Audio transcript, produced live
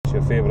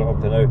my favourite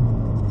up to now.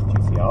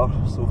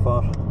 GTR so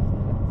far.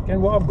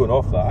 Again, what I'm going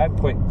off that, I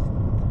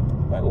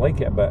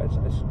like it a bit. It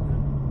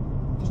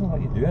doesn't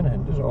let you do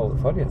anything, does it all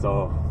for you?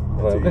 So,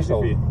 well,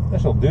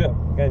 this'll do it.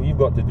 Again, you've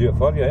got to do it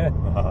for you, eh?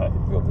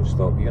 You've got to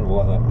stop here and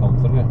let that come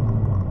through.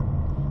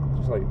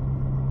 Just like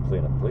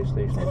playing a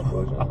PlayStation, I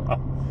suppose.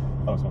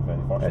 That was my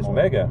very first It's one.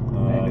 mega.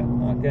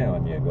 Okay,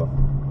 on you go.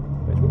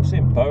 It's got the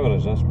same power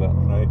as this, but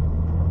right.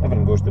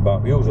 everything goes to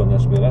back wheels on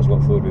this, but that's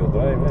got four-wheel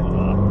drive, eh?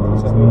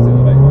 That's Let's go to the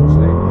right hand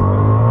side.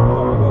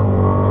 There we go.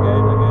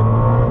 Again.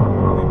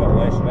 A wee bit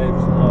less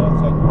revs.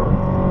 That's it.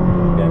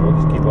 Again, we'll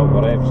just keep up the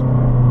revs.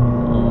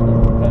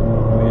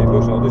 There you go,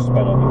 so I'll just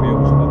spin up the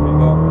wheels. There we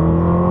go.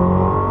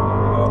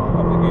 There we go.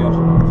 Up the gears.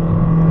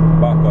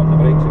 Back on the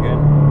brakes again.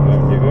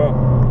 Round you go.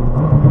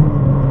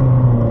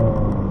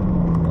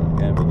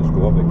 Again, we'll just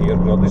go up the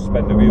gears. I'll just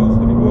spin the wheels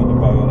when you go on the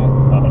power.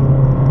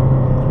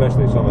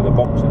 Especially some of the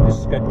bumps, it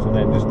just skips and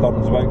then just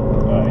turns back.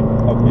 Right.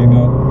 Up you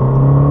go.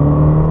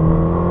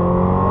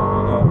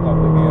 Up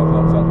the gear,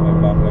 that's it, now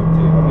back round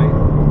to your right.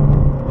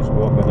 Just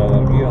go up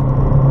another gear.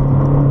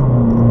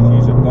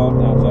 She's a turn,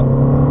 that's it.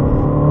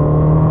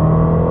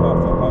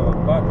 Off the power,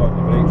 back on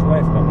the brakes,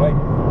 left and right.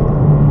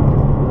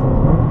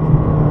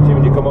 See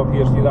when you come up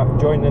here, see that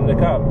join in the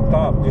car?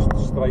 Tab, just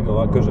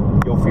straddle that because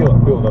you'll feel it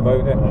pulling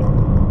about it.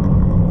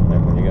 And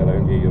when you get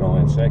around here, you're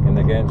only in second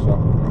again, so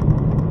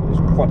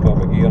just flick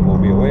up a gear and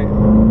we'll be away.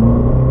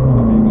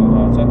 There you go,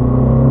 that's it.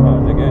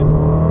 And again,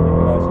 you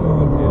can actually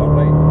over to your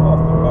right,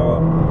 off the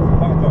power,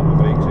 back on the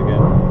brakes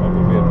again,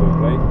 maybe veer to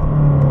the right.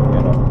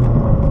 You know,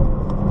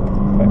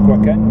 bit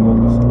quick in,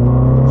 we'll just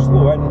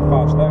slow in,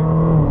 fast out.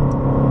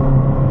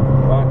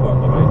 Back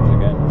on the brakes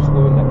again,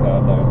 slowing the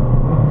car down.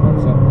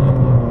 That's it.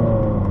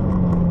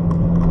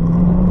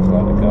 Just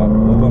let the car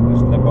over,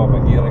 just nip up a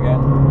gear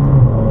again.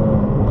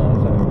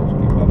 That's it, just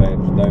keep the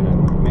revs down and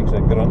makes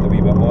it grunt a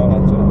wee bit more.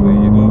 That's it, away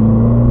you go.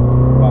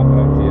 Back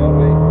round to your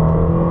right.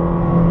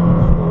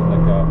 Slowing the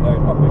car down,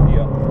 up a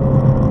gear.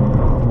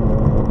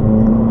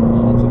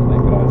 That's it,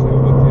 then gradually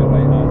over to your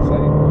right hand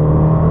side.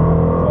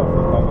 Off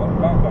the power,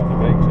 back on the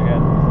brakes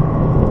again.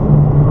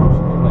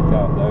 Slowing the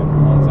car down,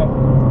 that's it.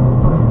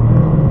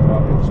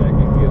 Back in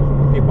second gear, so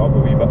we'll keep up a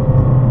wee bit.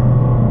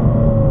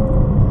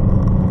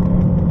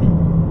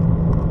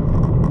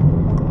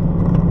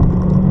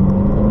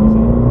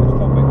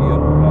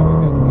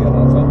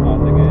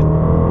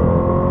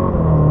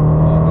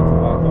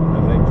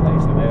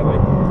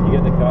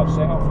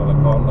 Set up for the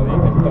corner, you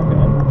can tuck it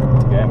in.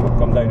 Again, we'll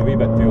come down a wee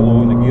bit too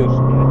low in the gears.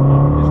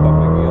 Just up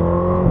the gear.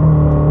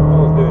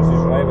 All we'll do is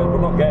just drive it, we're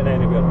not getting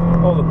anywhere.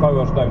 All the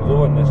power's down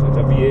low in this, it's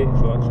a V8,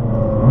 so it's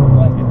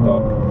plenty of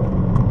torque.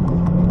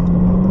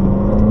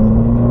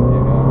 There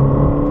you go.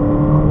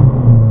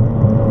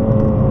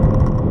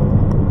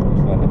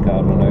 Just let the car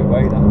run out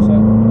wide, that's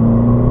it.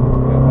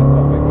 Get back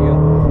up a gear.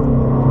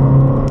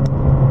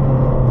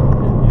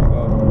 There you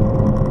go.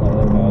 Let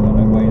the car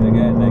run out wide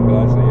again, then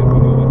gradually you go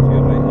over to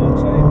your right hand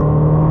side.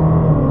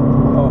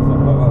 Off the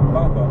power,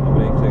 back on the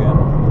brakes again.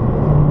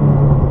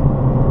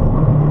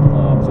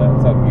 That's it,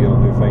 third gear will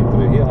do fine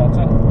through here, that's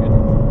it. Good.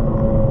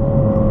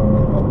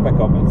 I'll pick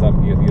up in third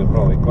gear here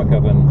probably quicker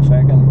than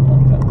second.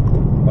 That's it.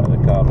 Let the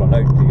car run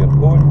out to your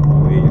cone,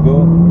 away you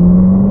go.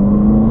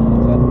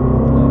 That's it.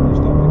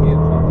 Just up the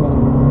gears, that's it.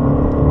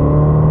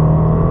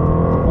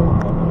 On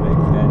the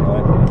brakes again, you'll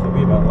enter this a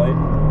wee bit light.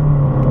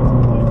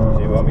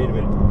 See what I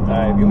mean?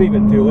 If you leave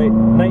it too late,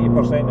 90%,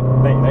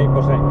 99%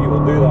 of people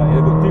do that.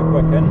 They go too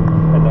quick in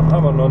and they're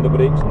hammering on the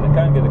brakes and they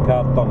can't get the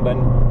car turned in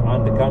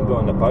and they can't go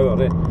on the power.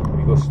 If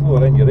you go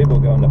slower in, you're able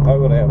to get on the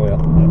power earlier.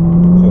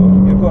 So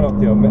you're going up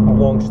to a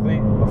long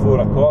straight before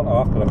a corner,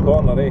 after a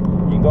corner, you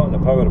can go on the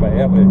power a bit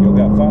earlier and you'll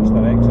get a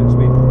faster exit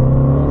speed.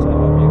 That's it,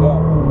 there you go.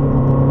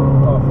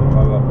 Off the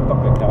power,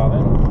 tuck the car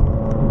in,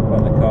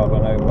 let the car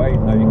run out wide.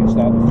 Now you can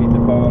start to feed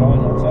the power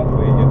on. That's it,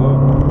 away you go.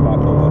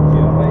 Back over to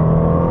your right.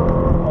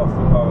 Off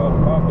the power,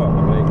 back on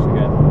the brakes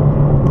again.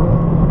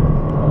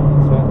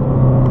 That's it.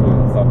 Do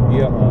the third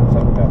gear, that's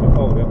it, perfect,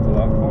 all the way up to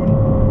that cone.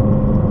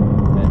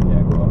 Then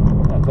you go,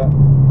 that's it.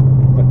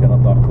 Picking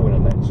up that cone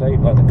on the inside,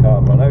 let the car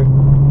run out.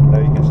 Now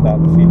you can start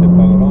to feed the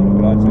power on,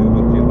 gradually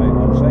over to your right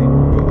hand side,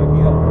 go the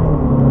gear.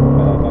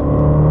 Perfect.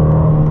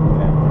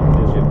 Then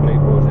there's your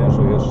brake hose there,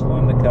 so you're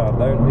slowing the car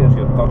down. There's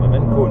your turning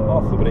in cone,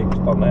 off the brakes,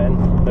 turn it in.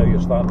 Now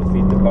you're starting to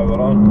feed the power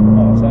on.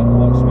 That's it, a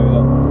lot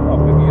smoother. Up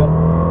the gear.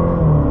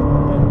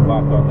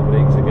 Back on the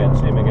brakes again,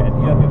 same again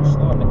here, you're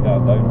slowing the car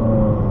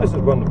down. This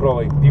is one that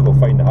probably people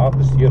find the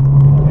hardest here.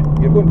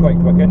 You're going quite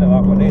quick into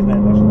that one, and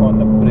then there's on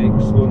the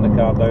brakes, slowing the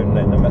car down, and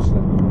then they miss the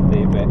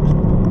apex.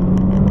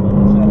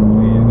 That's it,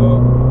 there you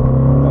go.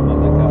 Turning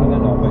the car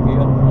in, up a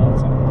gear,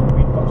 that's it.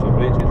 Wee touch of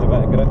brakes, gets a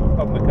bit of grip,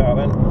 turn the car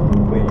in,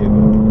 there you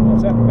go.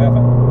 That's it,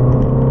 perfect.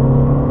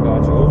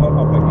 Gradually over,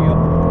 up a gear,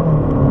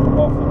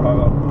 off the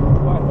power,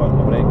 back on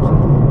the brakes,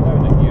 down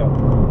the gear,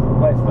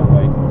 left and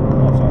right,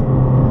 that's it.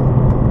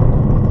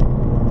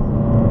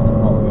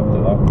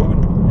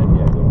 Cone, and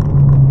yeah, go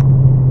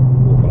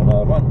for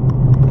another one.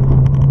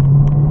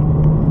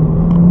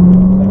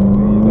 So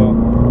there you go.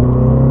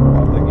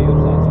 Up the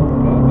gears, that's it.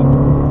 Perfect.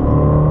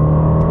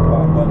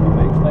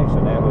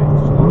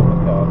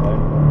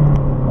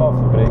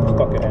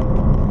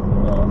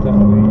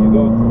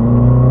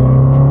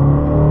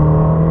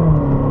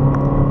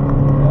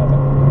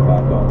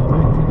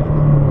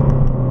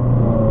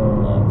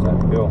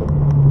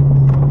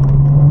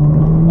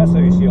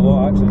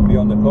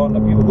 corner,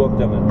 people go up to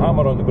them and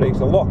hammer on the brakes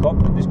and lock up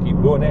and just keep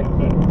going, eh?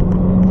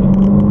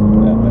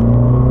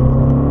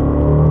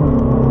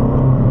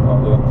 All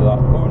the way up to that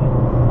cone,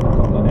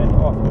 turn it in,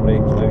 off the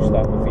brakes, now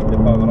start to feed the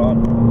power on,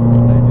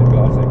 and then you're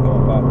gradually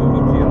coming back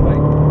over to your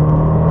right.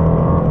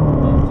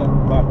 That's it,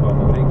 back on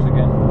the brakes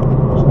again,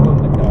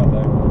 slowing the car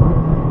down.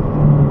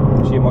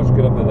 See how much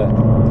grip of the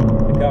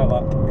car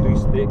that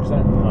grease takes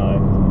in. Aye.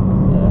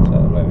 That's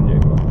it, round you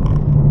go.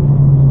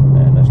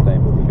 And this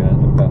time we'll be going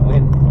into pit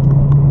lane.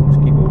 Just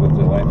keep over to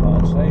the left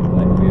hand side,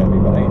 like we'll be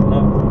behind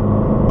that.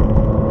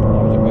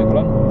 That was a quick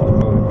run, that was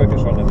probably the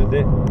quickest run of the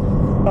day.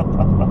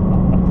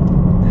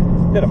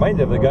 It reminds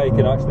you of the guy who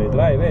can actually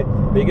drive, eh?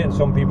 But you get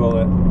some people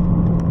that,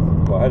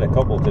 well, I had a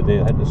couple today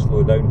that had to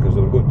slow down because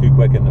they were going too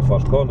quick in the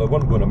first corner. They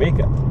weren't going to make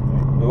it.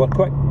 They were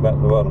quick, but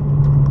they were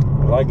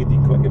raggedy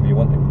quick if you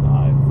want to.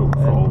 Aye, full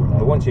throttle.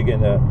 But once you get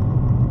in there,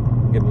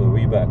 give them a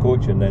wee bit of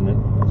coaching, then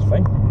it's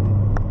fine.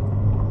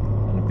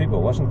 And if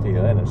people listen to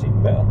you, then it's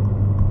even better.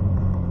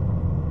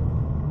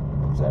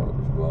 Exactly.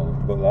 Well,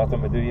 got that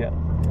one to do yet?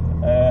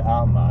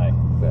 Aye.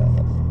 But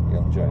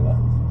you'll enjoy that.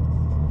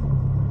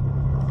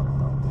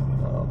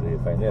 That'll do you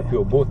fine. If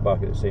you'll both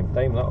back at the same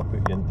time, that'll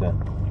put you into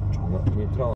neutral.